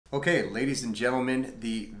Okay, ladies and gentlemen,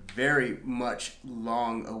 the very much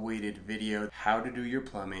long-awaited video, how to do your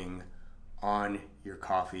plumbing on your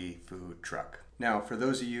coffee food truck. Now, for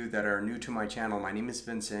those of you that are new to my channel, my name is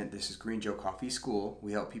Vincent. This is Green Joe Coffee School.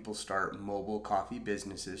 We help people start mobile coffee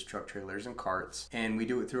businesses, truck trailers, and carts. And we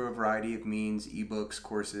do it through a variety of means: ebooks,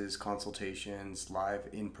 courses, consultations, live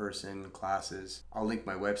in-person classes. I'll link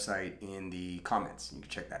my website in the comments. You can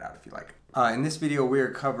check that out if you like. In this video, we are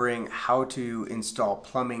covering how to install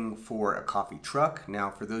plumbing for a coffee truck. Now,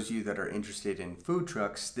 for those of you that are interested in food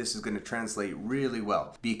trucks, this is going to translate really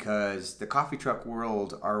well because the coffee truck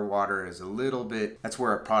world, our water is a little bit, that's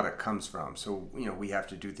where our product comes from. So, we have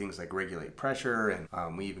to do things like regulate pressure,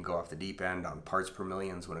 and we even go off the deep end on parts per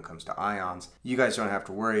millions when it comes to ions. You guys don't have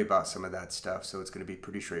to worry about some of that stuff, so it's going to be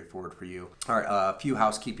pretty straightforward for you. All right, a few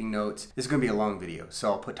housekeeping notes. This is going to be a long video,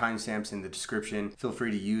 so I'll put timestamps in the description. Feel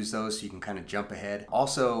free to use those so you can kind of jump ahead.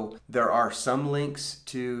 Also, there are some links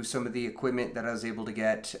to some of the equipment that I was able to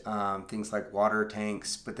get, things like water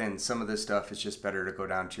tanks, but then some of this stuff is just better to go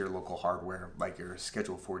down to your local hardware, like your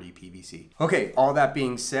Schedule 4D PVC. Okay, all that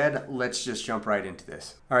being said, let's just jump right into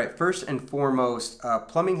this. All right, first and foremost,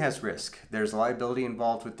 plumbing has risk. There's liability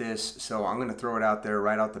involved with this, so I'm gonna throw it out there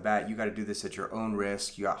right out the bat. You gotta do this at your own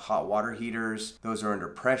risk. You got hot water heaters. Those are under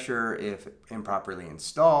pressure. If improperly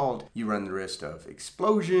installed, you run the risk of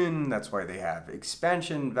explosion. That's why they have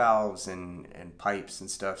expansion valves and pipes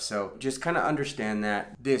and stuff. So just kind of understand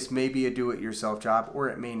that this may be a do-it-yourself job, or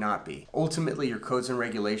it may not be. Ultimately, your codes and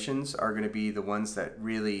regulations are going to be the ones that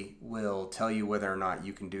really will tell you whether or not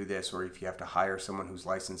you can do this, or if you have to hire someone who's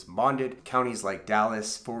licensed and bonded. Counties like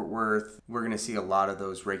Dallas, Fort Worth, we're going to see a lot of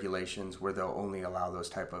those regulations where they'll only allow those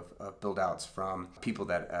type of build-outs from people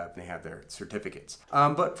that may have their certificates.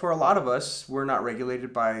 But for a lot of us, we're not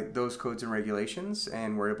regulated by those codes and regulations,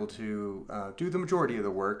 and we're able to do the majority of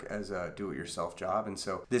the work as a do-it-yourself job. And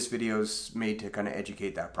so this video is made to kind of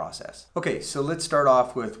educate that process. Okay, so let's start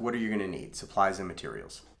off with what are you going to need? Supplies and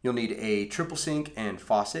materials. You'll need a triple sink and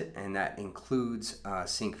faucet, and that includes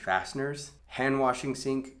sink fasteners, hand washing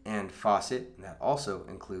sink and faucet, and that also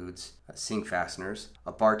includes sink fasteners,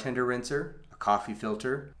 a bartender rinser, a coffee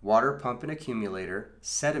filter, water pump and accumulator,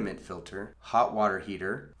 sediment filter, hot water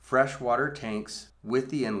heater, fresh water tanks with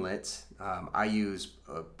the inlets. I use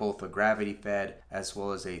both a gravity fed as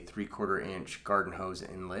well as a 3/4 inch garden hose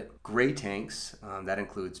inlet. Gray tanks, that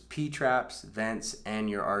includes P-traps, vents, and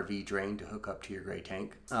your RV drain to hook up to your gray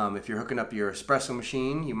tank. If you're hooking up your espresso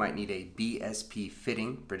machine, you might need a BSP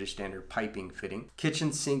fitting, British Standard Piping fitting.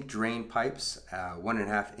 Kitchen sink drain pipes,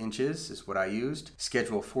 1.5 inches is what I used.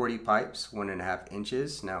 Schedule 40 pipes, 1.5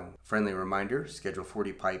 inches. Now, friendly reminder, Schedule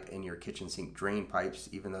 40 pipe and your kitchen sink drain pipes,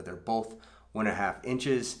 even though they're both 1.5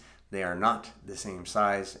 inches, they are not the same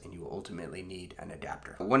size, and you will ultimately need an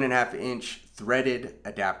adapter. 1.5 inch threaded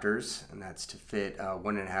adapters, and that's to fit a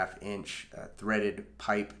 1.5 inch threaded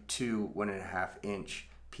pipe to 1.5 inch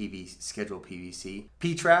schedule PVC.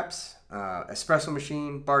 P-traps, espresso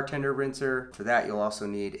machine, bartender rinser. For that, you'll also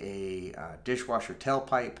need a dishwasher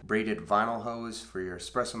tailpipe, braided vinyl hose for your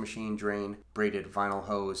espresso machine drain, braided vinyl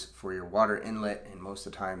hose for your water inlet, and most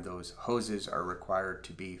of the time those hoses are required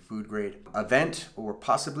to be food grade. A vent, or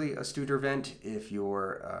possibly a Studer vent if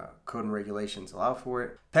your code and regulations allow for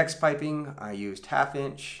it. PEX piping, I used 1/2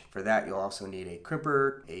 inch. For that, you'll also need a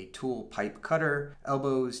crimper, a tool pipe cutter,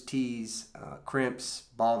 elbows, tees, crimps,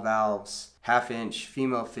 ball valves, 1/2 inch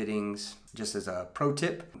female fittings. Just as a pro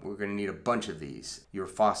tip, we're going to need a bunch of these. Your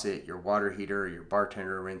faucet, your water heater, your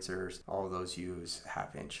bartender rinsers, all of those use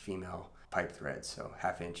 1/2 inch female pipe threads, so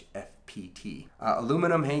 1/2 inch FPT.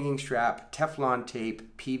 Aluminum hanging strap, Teflon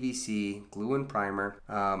tape, PVC, glue and primer,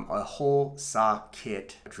 a hole saw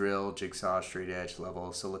kit, drill, jigsaw, straight edge,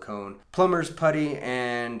 level, silicone, plumber's putty,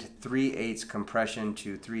 and 3/8 compression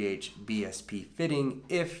to 3/8 BSP fitting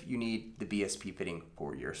if you need the BSP fitting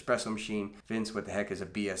for your espresso machine. Vince, what the heck is a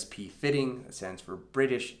BSP fitting? It stands for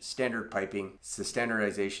British Standard Piping. It's the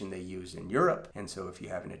standardization they use in Europe, and so if you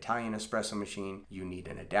have an Italian espresso machine, you need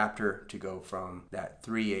an adapter to go from that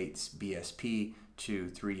 3/8 BSP to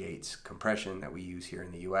 3/8 compression that we use here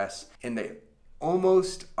in the US. And they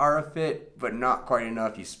almost are a fit, but not quite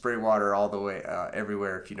enough. You spray water all the way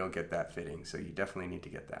everywhere if you don't get that fitting, so you definitely need to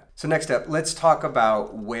get that. So next up, let's talk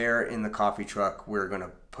about where in the coffee truck we're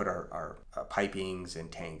gonna put our pipings and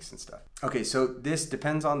tanks and stuff. Okay, so this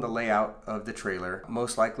depends on the layout of the trailer.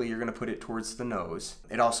 Most likely you're gonna put it towards the nose.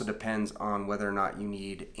 It also depends on whether or not you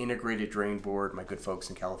need integrated drain board, my good folks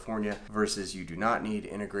in California, versus you do not need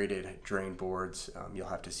integrated drain boards. You'll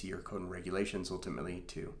have to see your code and regulations ultimately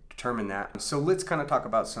to determine that. So let's kind of talk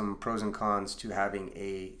about some pros and cons to having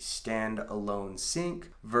a standalone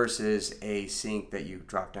sink versus a sink that you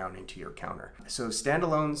drop down into your counter. So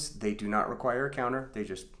standalones, they do not require a counter.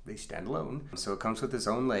 They stand alone. So it comes with its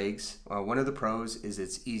own legs. One of the pros is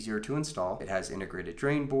it's easier to install. It has integrated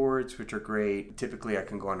drain boards, which are great. Typically I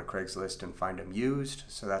can go on a Craigslist and find them used,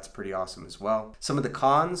 so that's pretty awesome as well. Some of the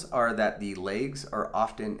cons are that the legs are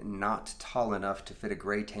often not tall enough to fit a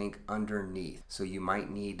gray tank underneath. So you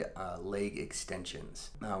might need leg extensions.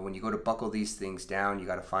 When you go to buckle these things down, you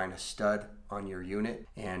got to find a stud on your unit.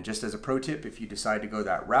 And just as a pro tip, if you decide to go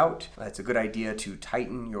that route, it's a good idea to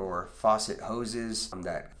tighten your faucet hoses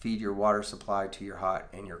that feed your water supply to your hot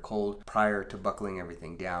and your cold prior to buckling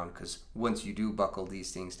everything down, because once you do buckle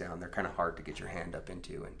these things down, they're kind of hard to get your hand up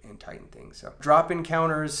into and tighten things. So drop-in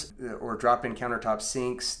counters or drop-in countertop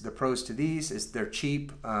sinks, the pros to these is they're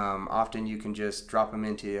cheap. Often you can just drop them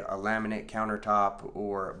into a laminate countertop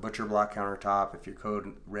or a butcher block countertop if your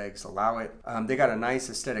code regs allow it. They got a nice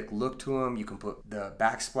aesthetic look to them. You can put the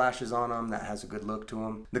backsplashes on them. That has a good look to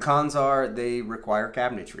them. The cons are they require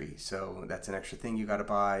cabinetry. So that's an extra thing you got to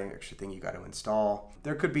buy, extra thing you got to install.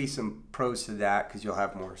 There could be some pros to that because you'll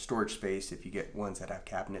have more storage space if you get ones that have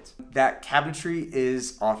cabinets. That cabinetry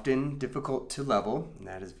is often difficult to level, and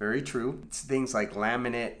that is very true. It's things like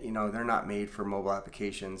laminate, they're not made for mobile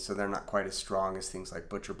applications, so they're not quite as strong as things like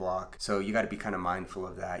butcher block. So you got to be kind of mindful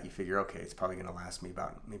of that. You figure, okay, it's probably going to last me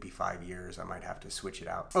about maybe 5 years. I might have to switch it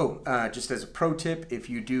out. Just as a pro tip, if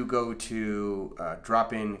you do go to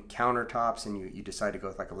drop-in countertops and you decide to go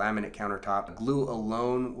with like a laminate countertop, glue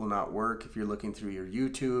alone will not work. If you're looking through your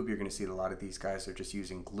YouTube, you're going to see a lot of these guys are just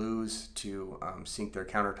using glues to sink their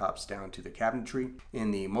countertops down to their cabinetry.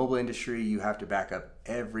 In the mobile industry, you have to back up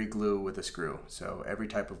every glue with a screw. So every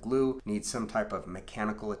type of glue needs some type of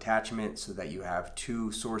mechanical attachment so that you have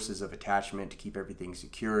two sources of attachment to keep everything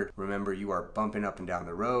secured. Remember, you are bumping up and down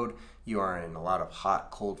the road. You are in a lot of hot,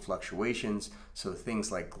 cold fluctuations. So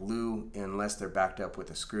things like glue, unless they're backed up with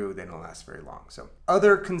a screw, they don't last very long. So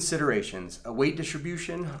other considerations, a weight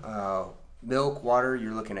distribution, milk, water,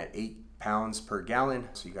 you're looking at 8 pounds per gallon,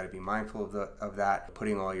 so you got to be mindful of that.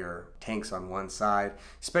 Putting all your tanks on one side,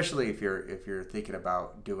 especially if you're thinking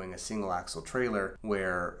about doing a single axle trailer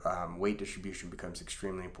where weight distribution becomes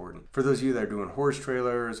extremely important. For those of you that are doing horse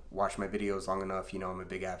trailers, watch my videos long enough, I'm a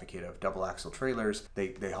big advocate of double axle trailers.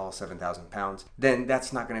 They haul 7,000 pounds. Then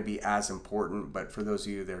that's not going to be as important, but for those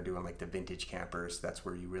of you that are doing like the vintage campers, that's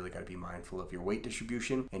where you really got to be mindful of your weight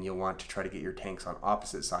distribution, and you'll want to try to get your tanks on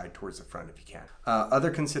opposite side towards the front if you can.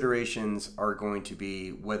 Other considerations are going to be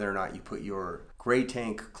whether or not you put your gray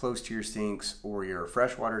tank close to your sinks or your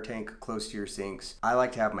freshwater tank close to your sinks. I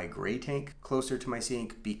like to have my gray tank closer to my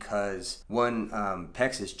sink because one,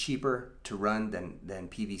 PEX is cheaper to run than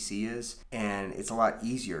PVC is, and it's a lot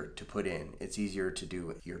easier to put in. It's easier to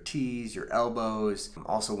do your T's, your elbows.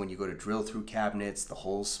 Also, when you go to drill through cabinets, the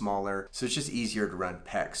hole's smaller, so it's just easier to run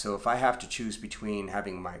PEX. So if I have to choose between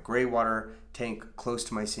having my gray water tank close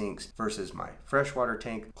to my sinks versus my freshwater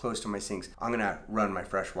tank close to my sinks, I'm gonna run my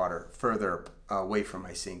freshwater further away from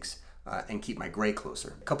my sinks and keep my gray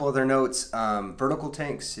closer. A couple other notes, vertical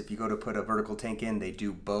tanks, if you go to put a vertical tank in, they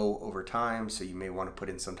do bow over time, so you may want to put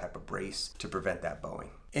in some type of brace to prevent that bowing.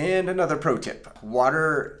 And another pro tip,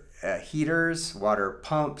 water heaters, water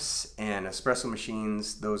pumps, and espresso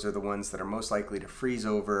machines, those are the ones that are most likely to freeze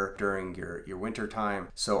over during your winter time.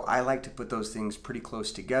 So I like to put those things pretty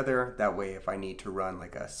close together. That way, if I need to run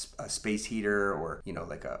like a space heater or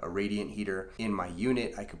like a radiant heater in my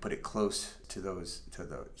unit, I can put it close to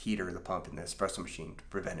the heater, the pump, and the espresso machine to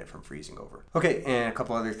prevent it from freezing over. Okay, and a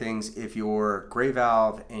couple other things. If your gray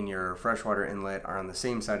valve and your freshwater inlet are on the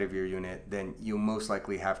same side of your unit, then you'll most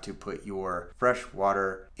likely have to put your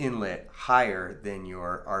freshwater inlet higher than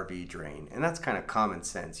your RV drain. And that's kind of common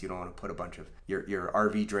sense. You don't want to put a bunch of your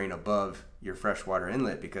RV drain above your freshwater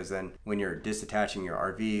inlet, because then when you're disattaching your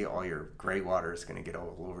RV, all your gray water is going to get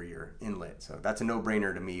all over your inlet. So that's a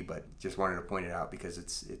no-brainer to me, but just wanted to point it out because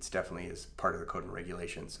it's definitely is part of the code and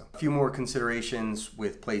regulations. So a few more considerations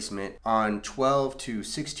with placement on 12 to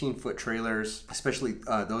 16 foot trailers, especially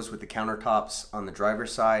those with the countertops on the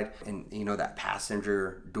driver's side and that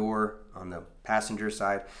passenger door on the passenger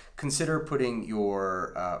side. Consider putting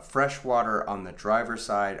your fresh water on the driver's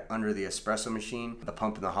side under the espresso machine. The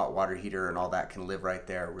pump and the hot water heater and all that can live right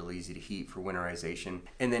there, really easy to heat for winterization.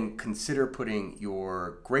 And then consider putting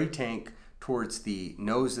your gray tank towards the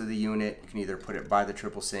nose of the unit. You can either put it by the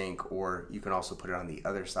triple sink, or you can also put it on the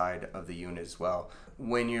other side of the unit as well.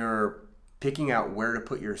 When you're picking out where to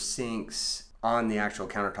put your sinks, on the actual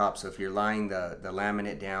countertop. So if you're laying the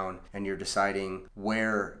laminate down and you're deciding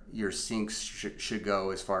where your sinks should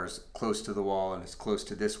go as far as close to the wall and as close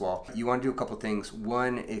to this wall, you want to do a couple things.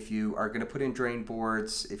 One, if you are going to put in drain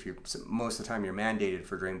boards, if you're most of the time you're mandated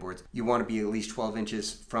for drain boards, you want to be at least 12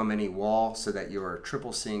 inches from any wall so that your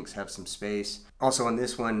triple sinks have some space. Also on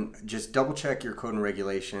this one, just double check your code and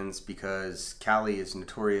regulations, because Cali is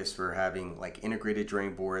notorious for having like integrated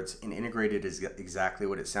drain boards, and integrated is exactly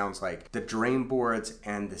what it sounds like. The drain boards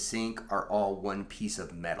and the sink are all one piece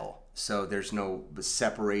of metal. So there's no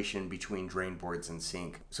separation between drain boards and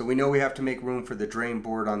sink. So we know we have to make room for the drain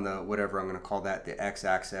board on the, whatever I'm going to call that, the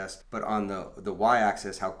x-axis, but on the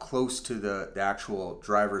y-axis, how close to the actual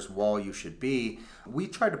driver's wall you should be. We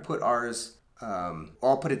try to put ours,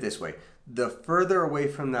 I'll put it this way. The further away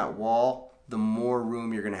from that wall, the more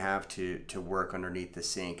room you're going to have to work underneath the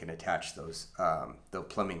sink and attach those the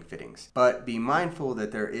plumbing fittings. But be mindful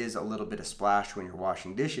that there is a little bit of splash when you're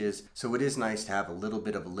washing dishes, so it is nice to have a little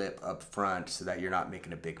bit of lip up front so that you're not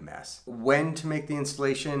making a big mess. When to make the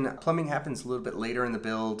installation? Plumbing happens a little bit later in the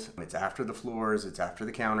build. It's after the floors, it's after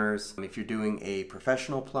the counters. If you're doing a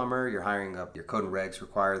professional plumber, you're hiring up, your code and regs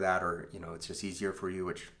require that, or it's just easier for you,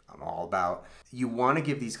 which I'm all about. You want to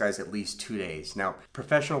give these guys at least 2 days. Now,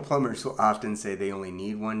 professional plumbers will often say they only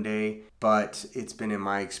need 1 day, but it's been in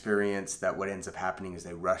my experience that what ends up happening is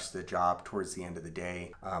they rush the job towards the end of the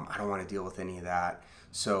day. I don't want to deal with any of that.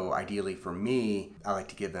 So ideally for me, I like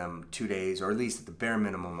to give them 2 days, or at least at the bare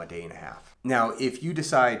minimum, a day and a half. Now, if you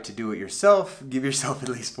decide to do it yourself, give yourself at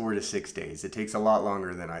least 4 to 6 days. It takes a lot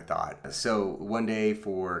longer than I thought. So 1 day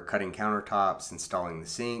for cutting countertops, installing the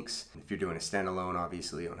sinks. If you're doing a standalone,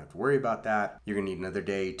 obviously you don't have to worry about that. You're gonna need another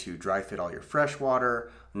day to dry fit all your fresh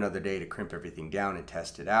water, another day to crimp everything down and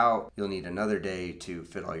test it out. You'll need another day to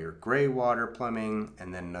fit all your gray water plumbing,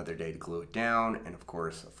 and then another day to glue it down, and of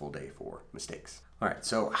course, a full day for mistakes. All right,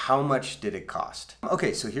 so how much did it cost?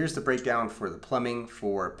 Okay, so here's the breakdown for the plumbing.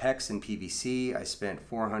 For PEX and PVC, I spent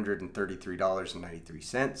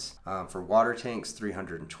 $433.93. For water tanks,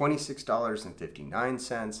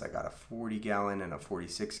 $326.59. I got a 40 gallon and a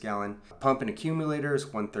 46 gallon. Pump and accumulators,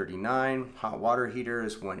 $139. Hot water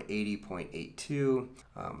heaters, $180.82.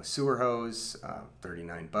 A sewer hose,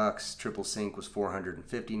 $39. Triple sink was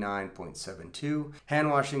 $459.72.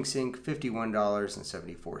 Hand washing sink,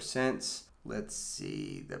 $51.74. Let's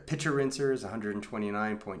see, the pitcher rinser is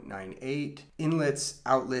 $129.98. Inlets,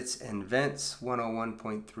 outlets, and vents,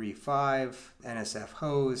 $101.35. NSF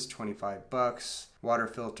hose, $25. Water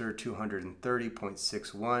filter,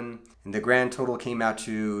 $230.61. And the grand total came out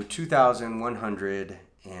to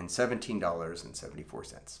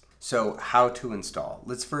 $2,117.74. So how to install?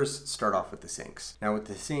 Let's first start off with the sinks. Now with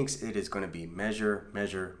the sinks, it is going to be measure,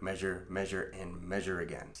 measure, measure, measure, and measure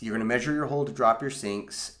again. So you're going to measure your hole to drop your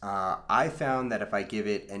sinks. I found that if I give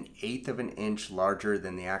it 1/8 of an inch larger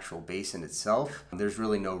than the actual basin itself, there's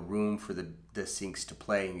really no room for the sinks to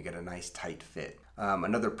play, and you get a nice tight fit.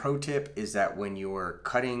 Another pro tip is that when you're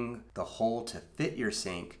cutting the hole to fit your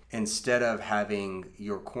sink, instead of having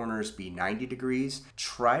your corners be 90 degrees,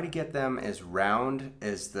 try to get them as round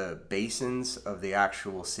as the basins of the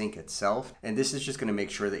actual sink itself. And this is just going to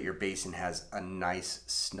make sure that your basin has a nice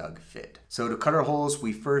snug fit. So to cut our holes,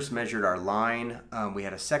 we first measured our line. We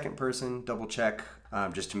had a second person double check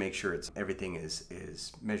just to make sure everything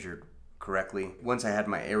is measured correctly. Once I had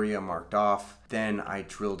my area marked off, then I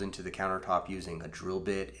drilled into the countertop using a drill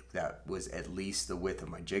bit that was at least the width of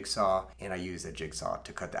my jigsaw, and I used a jigsaw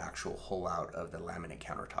to cut the actual hole out of the laminate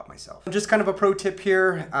countertop myself. Just kind of a pro tip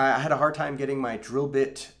here, I had a hard time getting my drill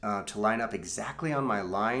bit to line up exactly on my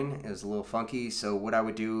line. It was a little funky, so what I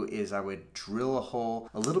would do is I would drill a hole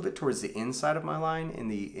a little bit towards the inside of my line in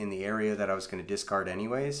the area that I was going to discard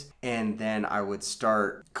anyways, and then I would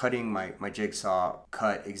start cutting my jigsaw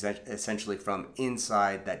cut essentially from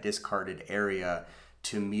inside that discarded area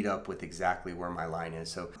to meet up with exactly where my line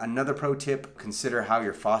is. So another pro tip, consider how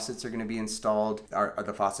your faucets are going to be installed. Are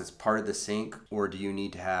the faucets part of the sink, or do you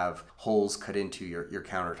need to have holes cut into your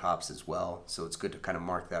countertops as well? So it's good to kind of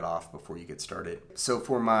mark that off before you get started. So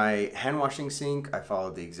for my hand washing sink, I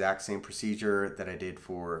followed the exact same procedure that I did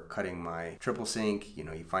for cutting my triple sink. You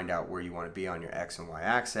find out where you want to be on your X and Y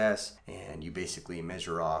axis, and you basically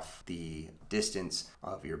measure off the distance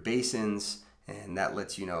of your basins, and that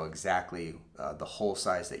lets you know exactly the hole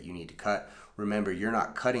size that you need to cut. Remember, you're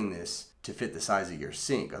not cutting this to fit the size of your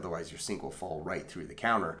sink, otherwise your sink will fall right through the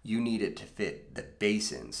counter. You need it to fit the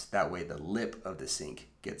basins. That way the lip of the sink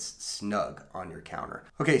gets snug on your counter.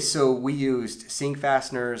 Okay, so we used sink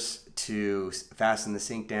fasteners to fasten the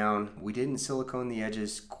sink down. We didn't silicone the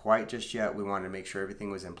edges quite just yet. We wanted to make sure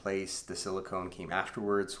everything was in place. The silicone came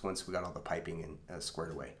afterwards once we got all the piping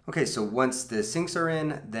squared away. Okay, so once the sinks are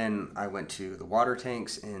in, then I went to the water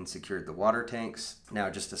tanks and secured the water tanks.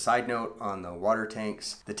 Now, just a side note on the water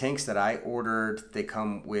tanks, the tanks that I ordered, they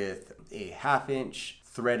come with a 1/2 inch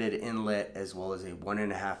threaded inlet as well as a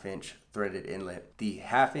 1.5 inch threaded inlet. The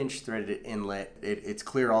 1/2 inch threaded inlet, it's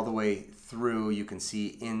clear all the way through. You can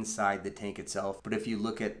see inside the tank itself. But if you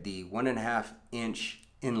look at the 1.5 inch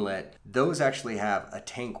inlet, those actually have a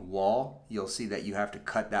tank wall. You'll see that you have to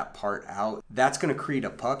cut that part out. That's going to create a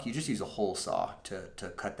puck. You just use a hole saw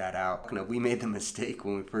to cut that out. You know, we made the mistake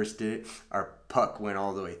when we first did it. Our puck went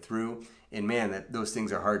all the way through. And man, those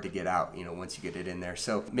things are hard to get out, you know, once you get it in there.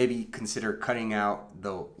 So maybe consider cutting out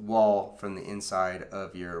the wall from the inside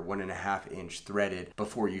of your 1.5 inch threaded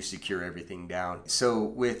before you secure everything down. So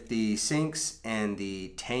with the sinks and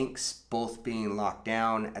the tanks both being locked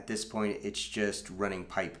down, at this point, it's just running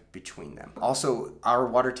pipe between them. Also, our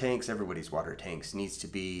water tanks, everybody's water tanks, needs to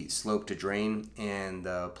be sloped to drain, and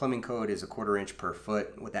the plumbing code is 1/4 inch per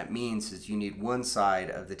foot. What that means is you need one side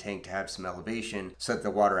of the tank to have some elevation so that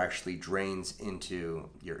the water actually drains into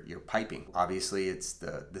your piping. Obviously, it's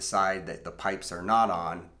the side that the pipes are not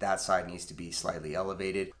on, that side needs to be slightly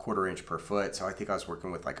elevated, 1/4 inch per foot. So I think I was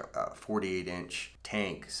working with like a 48 inch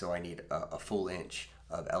tank, so I need a full inch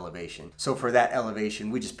of elevation. So for that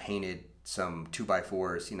elevation, we just painted some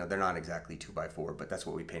 2x4s. You know, they're not exactly 2x4, but that's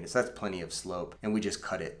what we painted. So that's plenty of slope. And we just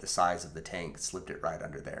cut it the size of the tank, slipped it right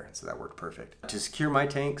under there. So that worked perfect. To secure my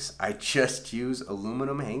tanks, I just use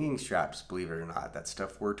aluminum hanging straps, believe it or not. That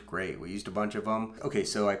stuff worked great. We used a bunch of them. Okay,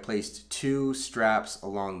 so I placed 2 straps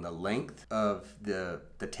along the length of the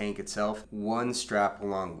tank itself, 1 strap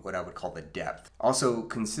along what I would call the depth. Also,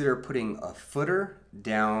 consider putting a footer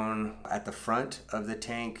down at the front of the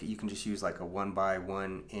tank. You can just use like a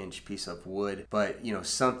 1x1 inch piece of wood, but you know,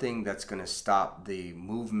 something that's going to stop the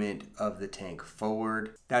movement of the tank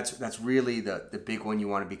forward. That's really the big one you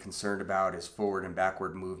want to be concerned about, is forward and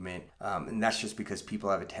backward movement. And that's just because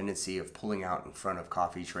people have a tendency of pulling out in front of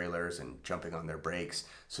coffee trailers and jumping on their brakes.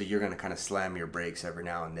 So you're going to kind of slam your brakes every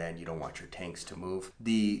now and then. You don't want your tanks to move.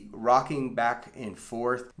 The rocking back and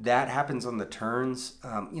forth, that happens on the turns.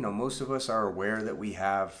 You know, most of us are aware that we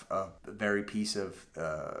have a very piece of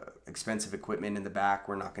expensive equipment in the back.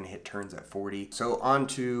 We're not going to hit turns at 40. So on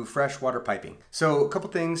to freshwater piping. So a couple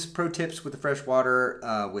things, pro tips with the freshwater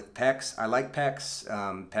with PEX. I like PEX.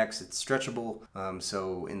 PEX, it's stretchable.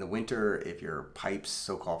 So in the winter, if your pipes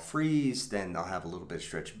so-called freeze, then they'll have a little bit of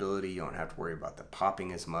stretchability. You don't have to worry about the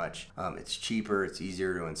popping as much. It's cheaper, it's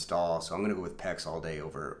easier to install. So I'm going to go with PEX all day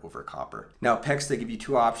over copper. Now PEX, they give you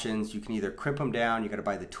 2 options. You can either crimp them down. You got to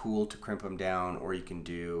buy the tool to crimp them down, or you can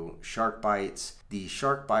do shark bites. The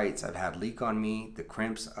shark bites I've had leak on me. The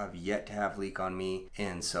crimps I've yet to have leak on me.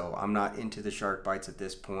 And so I'm not into the shark bites at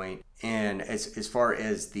this point. And as far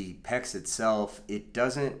as the PEX itself, it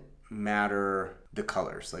doesn't matter the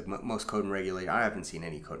colors. Like most code and regulation, I haven't seen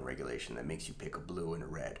any code and regulation that makes you pick a blue and a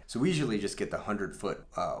red. So we usually just get the 100-foot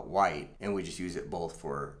white, and we just use it both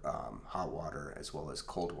for hot water as well as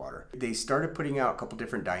cold water. They started putting out a couple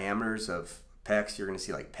different diameters of PEX. You're going to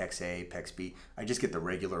see like PEX A, PEX B. I just get the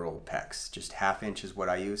regular old PEX. Just 1/2 inch is what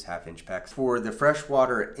I use, 1/2 inch PEX. For the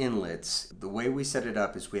freshwater inlets, the way we set it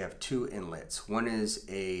up is we have 2 inlets. One is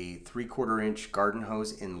a 3/4 inch garden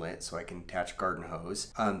hose inlet, so I can attach garden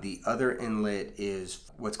hose. The other inlet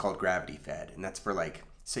is what's called gravity fed, and that's for like,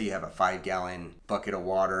 say you have a 5-gallon bucket of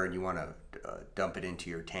water and you want to dump it into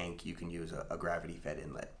your tank, you can use a gravity fed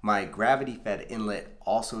inlet. My gravity fed inlet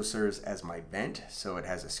also serves as my vent, so it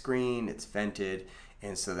has a screen, it's vented,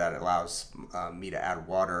 and so that allows me to add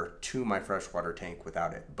water to my freshwater tank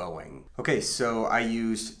without it bowing. Okay, so I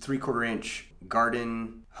used 3/4 inch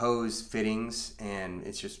garden hose fittings, and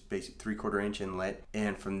it's just basic 3/4 inch inlet,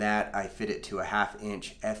 and from that I fit it to a 1/2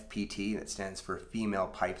 inch FPT, that stands for female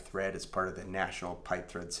pipe thread. It's part of the national pipe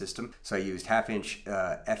thread system. So I used 1/2 inch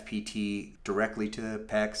FPT directly to the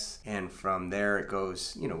PEX, and from there it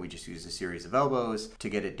goes, you know, we just use a series of elbows to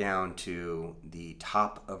get it down to the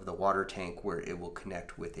top of the water tank where it will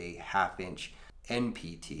connect with a 1/2 inch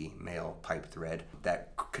NPT, male pipe thread,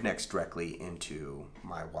 that connects directly into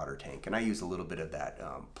my water tank. And I use a little bit of that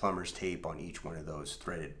plumber's tape on each one of those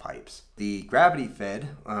threaded pipes. The gravity fed,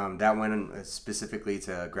 that one specifically, it's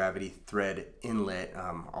a gravity thread inlet.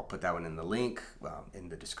 I'll put that one in the link in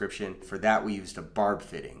the description. For that, we used a barb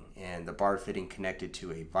fitting, and the barb fitting connected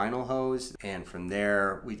to a vinyl hose. And from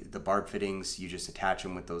there, the barb fittings, you just attach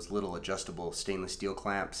them with those little adjustable stainless steel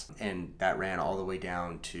clamps, and that ran all the way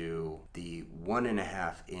down to the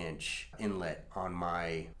 1.5 inch inlet on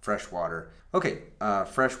my freshwater. Okay,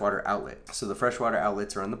 freshwater outlet. So the freshwater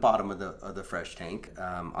outlets are on the bottom of the fresh tank.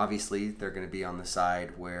 Obviously, they're going to be on the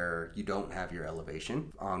side where you don't have your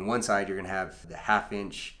elevation. On one side, you're going to have the 1/2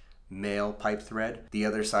 inch male pipe thread. The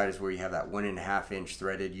other side is where you have that 1.5 inch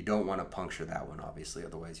threaded. You don't want to puncture that one, obviously,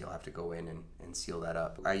 otherwise you'll have to go in and seal that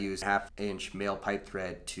up. I use 1/2 inch male pipe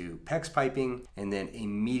thread to PEX piping, and then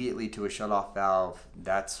immediately to a shutoff valve.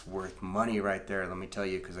 That's worth money right there, let me tell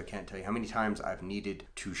you, because I can't tell you how many times I've needed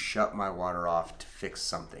to shut my water off to fix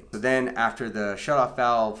something. So then after the shutoff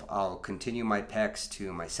valve, I'll continue my PEX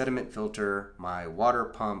to my sediment filter, my water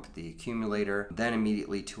pump, the accumulator, then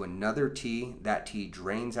immediately to another T. That T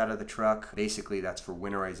drains out of the truck. Basically, that's for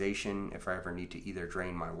winterization if I ever need to either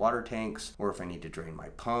drain my water tanks or if I need to drain my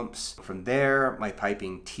pumps. From there, my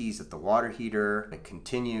piping tees at the water heater. It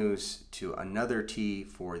continues to another T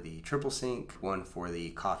for the triple sink, one for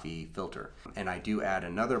the coffee filter. And I do add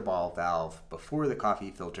another ball valve before the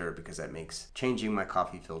coffee filter because that makes changing my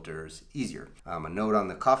coffee filters easier. A note on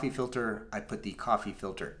the coffee filter, I put the coffee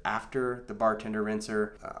filter after the bartender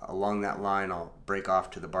rinser. Along that line, I'll break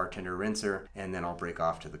off to the bartender rinser, and then I'll break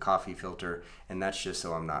off to the coffee filter, and that's just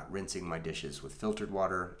so I'm not rinsing my dishes with filtered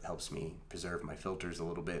water. It helps me preserve my filters a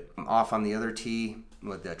little bit. I'm off on the other T,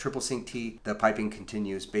 with the triple sink T. The piping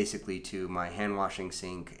continues basically to my hand washing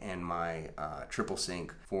sink and my triple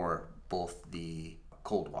sink for both the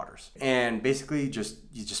cold waters. And basically you just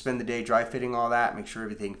spend the day dry fitting all that, make sure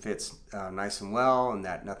everything fits nice and well and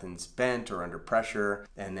that nothing's bent or under pressure,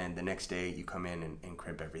 and then the next day you come in and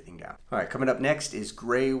crimp everything down. All right, coming up next is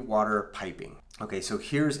gray water piping. Okay, so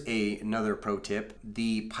here's another pro tip.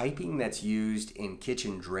 The piping that's used in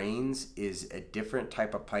kitchen drains is a different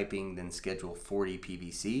type of piping than Schedule 40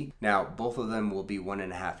 PVC. Now, both of them will be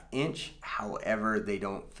 1.5 inch. However, they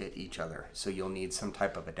don't fit each other. So you'll need some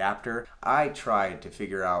type of adapter. I tried to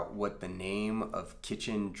figure out what the name of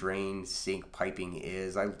kitchen drain sink piping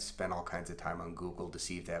is. I spent all kinds of time on Google to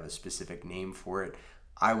see if they have a specific name for it.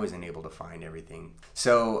 I wasn't able to find everything.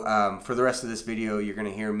 So for the rest of this video, you're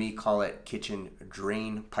gonna hear me call it kitchen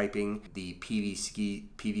drain piping. The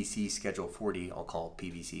PVC Schedule 40, I'll call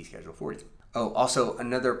PVC Schedule 40. Oh, also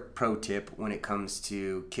another pro tip when it comes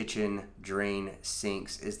to kitchen drain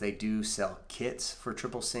sinks is they do sell kits for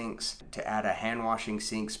triple sinks. To add a hand washing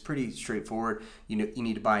sink's pretty straightforward. You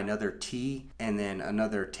need to buy another T and then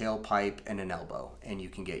another tailpipe and an elbow, and you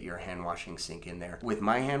can get your hand washing sink in there. With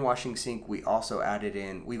my hand washing sink, we also added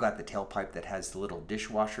in, we got the tailpipe that has the little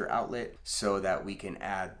dishwasher outlet so that we can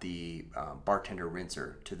add the bartender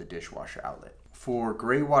rinser to the dishwasher outlet. For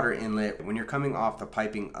gray water inlet, when you're coming off the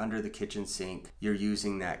piping under the kitchen sink, you're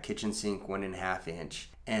using that kitchen sink 1.5 inch.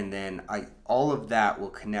 And then all of that will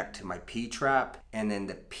connect to my P-trap, and then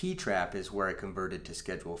the P-trap is where I converted to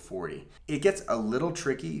Schedule 40. It gets a little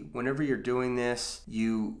tricky. Whenever you're doing this,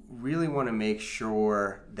 you really want to make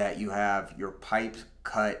sure that you have your pipes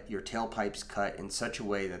cut, your tailpipes cut in such a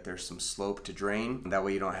way that there's some slope to drain. That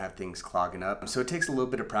way you don't have things clogging up. So it takes a little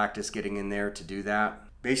bit of practice getting in there to do that.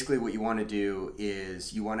 Basically what you want to do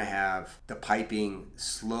is you want to have the piping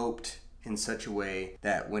sloped in such a way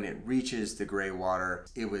that when it reaches the gray water,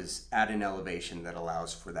 it was at an elevation that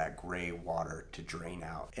allows for that gray water to drain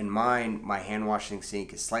out. In mine, my hand washing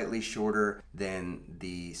sink is slightly shorter than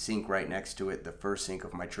the sink right next to it, the first sink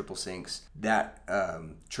of my triple sinks. That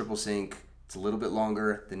triple sink, it's a little bit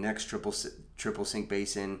longer. The next triple sink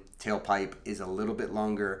basin tailpipe is a little bit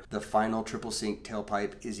longer. The final triple sink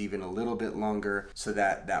tailpipe is even a little bit longer, so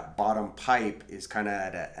that that bottom pipe is kind of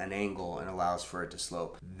at an angle and allows for it to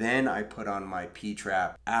slope. Then I put on my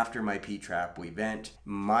P-trap. After my P-trap, we vent.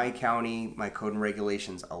 My county, my code and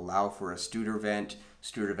regulations allow for a Studer vent.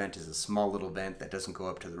 Studer vent is a small little vent that doesn't go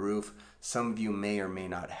up to the roof. Some of you may or may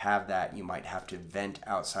not have that. You might have to vent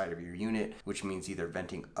outside of your unit, which means either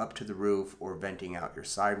venting up to the roof or venting out your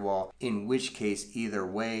sidewall, in which case either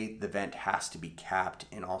way the vent has to be capped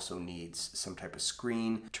and also needs some type of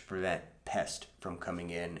screen to prevent pests from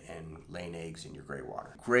coming in and laying eggs in your gray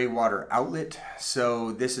water. Gray water outlet.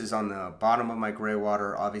 So this is on the bottom of my gray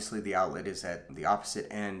water. Obviously the outlet is at the opposite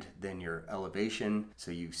end than your elevation,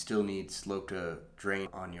 so you still need slope to drain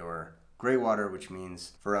on your gray water, which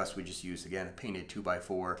means for us, we just used, again, a painted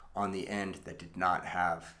 2x4 on the end that did not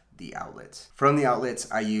have the outlets. From the outlets,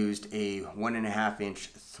 I used a 1.5 inch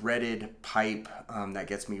threaded pipe that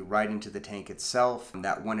gets me right into the tank itself.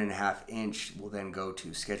 That 1.5 inch will then go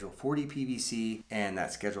to Schedule 40 PVC, and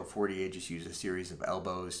that Schedule 40, I just use a series of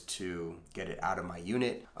elbows to get it out of my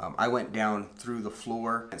unit. I went down through the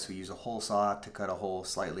floor, and so use a hole saw to cut a hole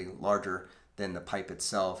slightly larger than the pipe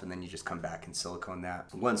itself, and then you just come back and silicone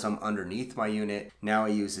that. Once I'm underneath my unit, now I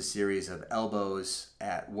use a series of elbows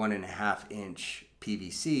at 1.5 inch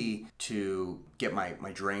PVC to get my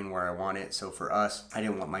drain where I want it. So for us, I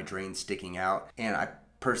didn't want my drain sticking out, and I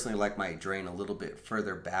personally like my drain a little bit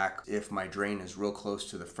further back. If my drain is real close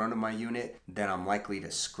to the front of my unit, then I'm likely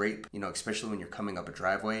to scrape, especially when you're coming up a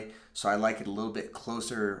driveway. So I like it a little bit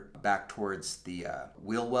closer back towards the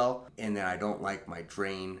wheel well, and then I don't like my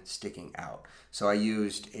drain sticking out. So I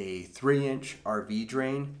used a 3-inch RV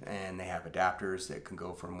drain, and they have adapters that can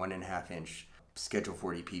go from 1.5 inch Schedule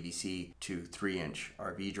 40 PVC to 3-inch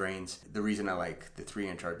RV drains. The reason I like the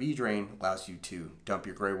 3-inch RV drain allows you to dump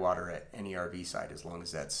your gray water at any RV site as long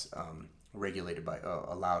as that's regulated by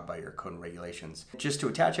allowed by your code and regulations. Just to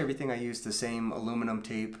attach everything, I used the same aluminum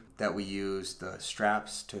tape that we use the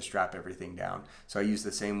straps to strap everything down. So I used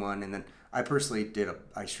the same one, and then I personally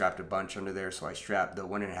I strapped a bunch under there. So I strapped the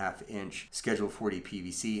 1.5 inch Schedule 40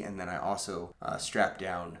 PVC, and then I also strapped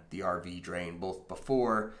down the RV drain, both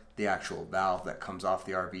before the actual valve that comes off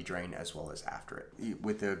the RV drain as well as after it.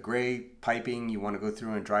 With the gray piping, you want to go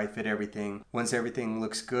through and dry fit everything. Once everything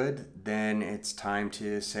looks good, then it's time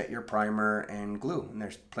to set your primer and glue. And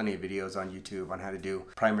there's plenty of videos on YouTube on how to do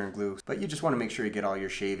primer and glue, but you just want to make sure you get all your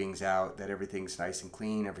shavings out, that everything's nice and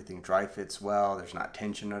clean, everything dry fits well, there's not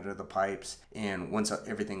tension under the pipes. And once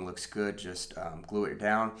everything looks good, just glue it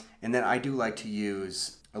down. And then I do like to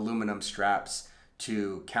use aluminum straps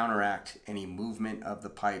to counteract any movement of the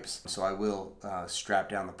pipes. So I will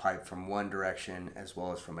strap down the pipe from one direction as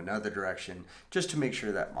well as from another direction, just to make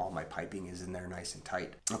sure that all my piping is in there nice and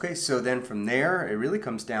tight. Okay, so then from there, it really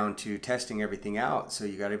comes down to testing everything out. So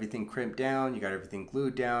you got everything crimped down, you got everything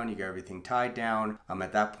glued down, you got everything tied down.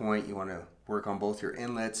 At that point, you want to work on both your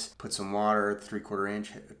inlets, put some water, 3/4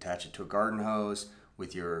 inch, attach it to a garden hose.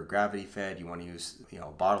 With your gravity fed, you want to use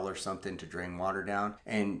a bottle or something to drain water down,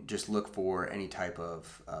 and just look for any type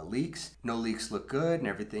of leaks. No leaks look good and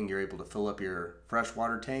everything, you're able to fill up your fresh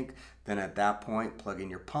water tank. Then at that point, plug in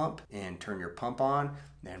your pump and turn your pump on,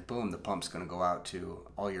 and boom, the pump's going to go out to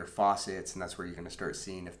all your faucets, and that's where you're going to start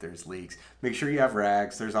seeing if there's leaks. Make sure you have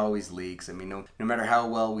rags. There's always leaks. I mean, no matter how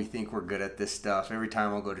well we think we're good at this stuff, every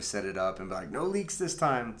time I'll go to set it up and be like, no leaks this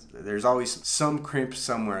time, there's always some crimp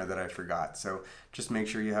somewhere that I forgot. So just make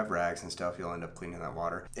sure you have rags and stuff. You'll end up cleaning that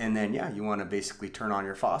water. And then, yeah, you want to basically turn on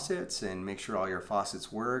your faucets and make sure all your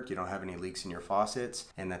faucets work. You don't have any leaks in your faucets,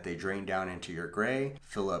 and that they drain down into your gray.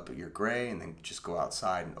 Fill up your gray, and then just go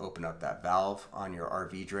outside and open up that valve on your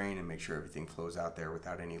RV drain and make sure everything flows out there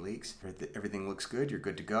without any leaks. If everything looks good, you're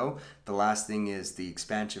good to go. The last thing is the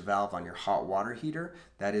expansion valve on your hot water heater.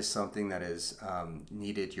 That is something that is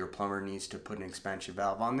needed. Your plumber needs to put an expansion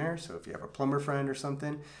valve on there. So if you have a plumber friend or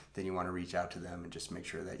something, then you want to reach out to them and just make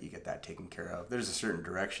sure that you get that taken care of. There's a certain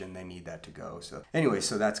direction they need that to go. So anyway,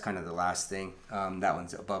 so that's kind of the last thing. That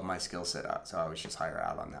one's above my skill set, so I was just hire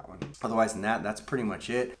out on that one. Otherwise than that, that's pretty much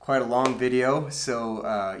it. Quite a long video, so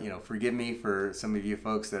forgive me for some of you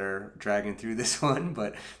folks that are dragging through this one,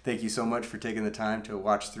 but thank you so much for taking the time to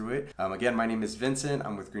watch through it. Again, my name is Vincent.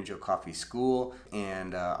 I'm with Green Joe Coffee School,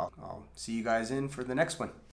 and I'll see you guys in for the next one.